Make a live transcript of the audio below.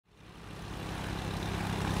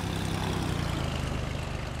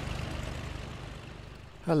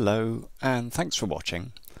Hello and thanks for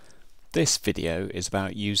watching. This video is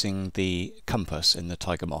about using the compass in the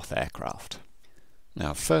Tiger Moth aircraft.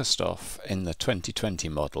 Now first off, in the 2020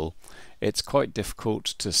 model it's quite difficult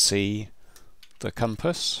to see the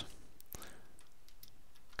compass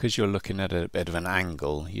because you're looking at a bit of an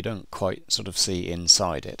angle. You don't quite sort of see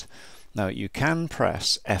inside it. Now you can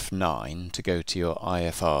press F9 to go to your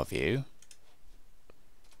IFR view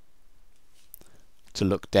to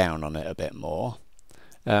look down on it a bit more.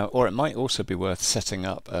 Or it might also be worth setting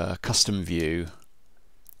up a custom view,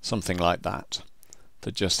 something like that,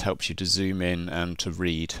 that just helps you to zoom in and to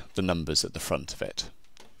read the numbers at the front of it.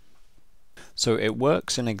 So it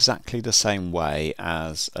works in exactly the same way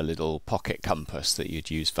as a little pocket compass that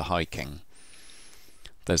you'd use for hiking.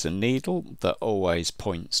 There's a needle that always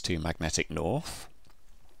points to magnetic north,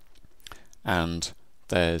 and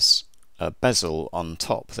there's a bezel on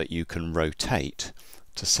top that you can rotate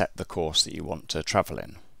to set the course that you want to travel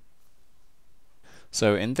in.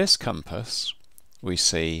 So in this compass we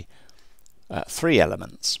see three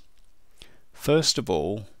elements. First of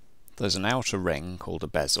all, there's an outer ring called a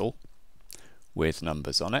bezel with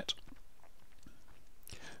numbers on it,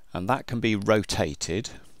 and that can be rotated.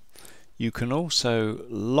 You can also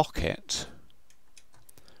lock it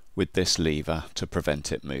with this lever to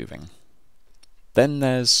prevent it moving. Then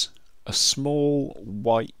there's a small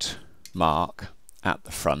white mark at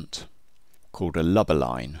the front called a lubber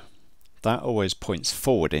line. That always points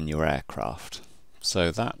forward in your aircraft,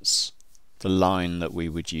 so that's the line that we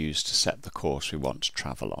would use to set the course we want to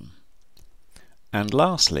travel on. And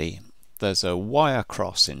lastly, there's a wire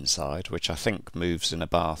cross inside which I think moves in a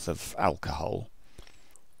bath of alcohol.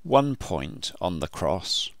 One point on the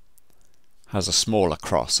cross has a smaller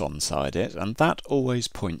cross onside it, and that always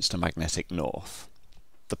points to magnetic north.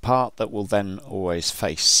 The part that will then always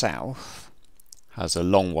face south has a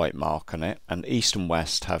long white mark on it, and east and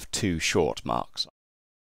west have two short marks.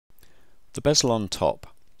 The bezel on top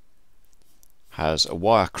has a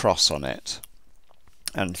wire cross on it,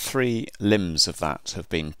 and three limbs of that have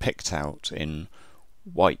been picked out in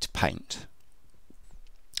white paint.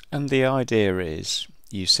 And the idea is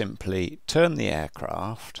you simply turn the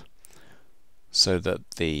aircraft so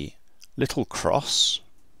that the little cross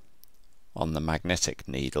on the magnetic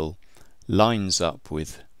needle lines up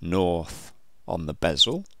with north on the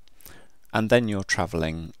bezel, and then you're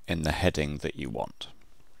travelling in the heading that you want.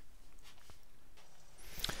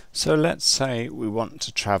 So let's say we want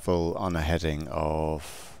to travel on a heading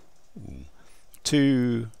of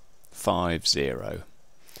 250.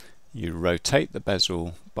 You rotate the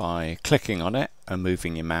bezel by clicking on it and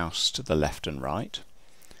moving your mouse to the left and right.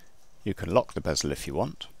 You can lock the bezel if you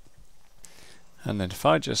want. And then if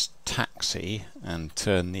I just taxi and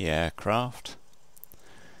turn the aircraft,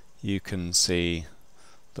 you can see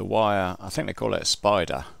the wire, I think they call it a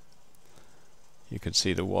spider. You can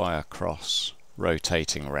see the wire cross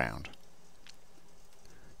rotating around.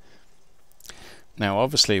 Now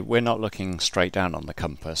obviously we're not looking straight down on the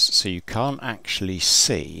compass, so you can't actually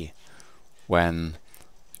see when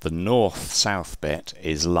the north-south bit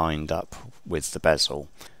is lined up with the bezel.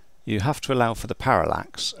 You have to allow for the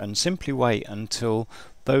parallax and simply wait until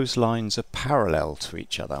those lines are parallel to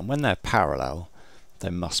each other, and when they're parallel they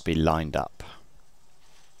must be lined up.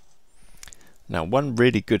 Now one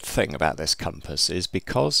really good thing about this compass is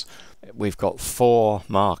because we've got four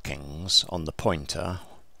markings on the pointer,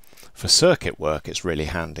 for circuit work it's really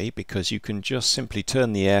handy because you can just simply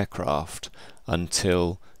turn the aircraft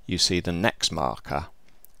until you see the next marker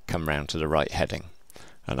come round to the right heading,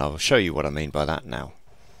 and I'll show you what I mean by that now.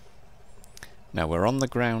 Now we're on the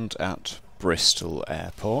ground at Bristol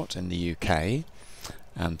Airport in the UK,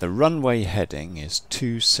 and the runway heading is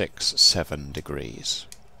 267 degrees.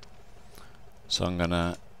 So I'm going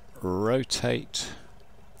to rotate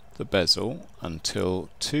the bezel until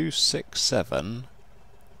 267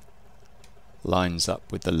 lines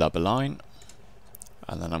up with the lubber line,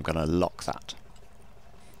 and then I'm going to lock that.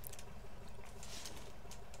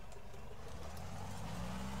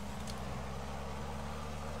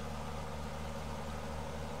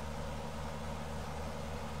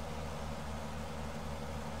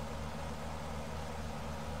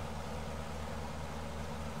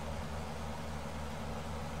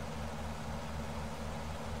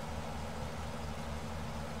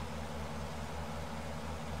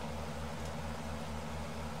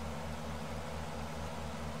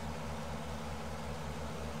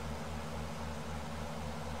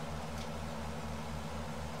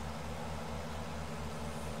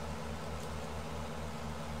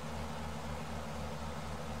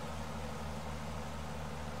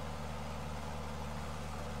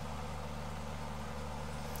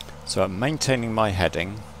 So I'm maintaining my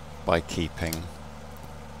heading by keeping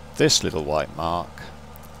this little white mark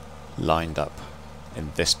lined up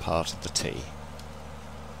in this part of the T.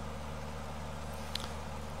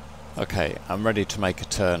 Okay, I'm ready to make a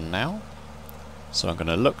turn now. So I'm going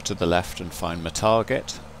to look to the left and find my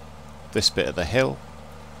target, this bit of the hill.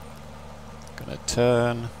 I'm going to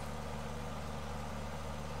turn.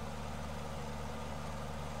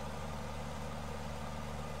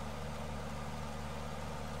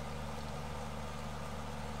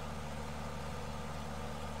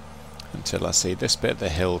 Until I see this bit of the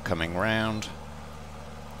hill coming round.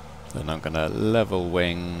 Then I'm going to level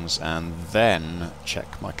wings and then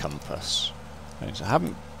check my compass. I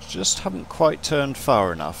haven't quite turned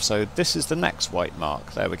far enough, so this is the next white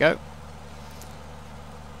mark. There we go.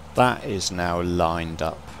 That is now lined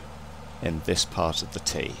up in this part of the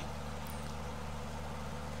T.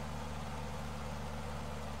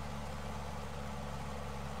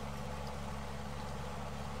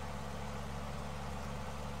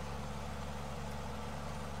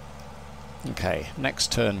 Okay,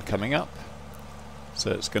 next turn coming up,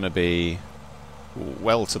 so it's going to be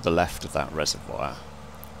well to the left of that reservoir.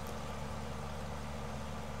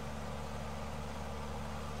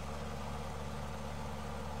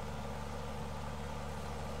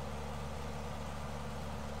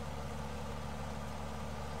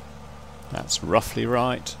 That's roughly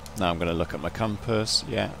right. Now I'm going to look at my compass.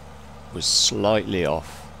 Yeah, it was slightly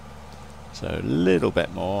off, so a little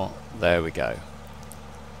bit more. There we go.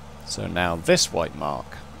 So now this white mark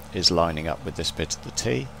is lining up with this bit of the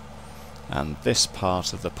T, and this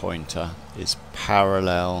part of the pointer is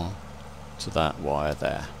parallel to that wire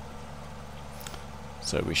there.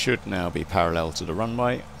 So we should now be parallel to the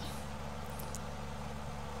runway,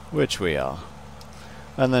 which we are.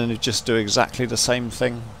 And then you just do exactly the same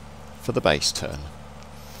thing for the base turn.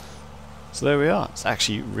 So there we are. It's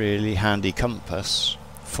actually really handy compass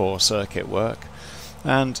for circuit work,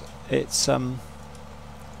 and it's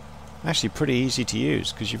actually pretty easy to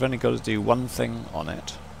use because you've only got to do one thing on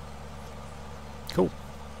it. Cool.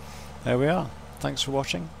 There we are. Thanks for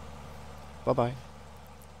watching. Bye bye.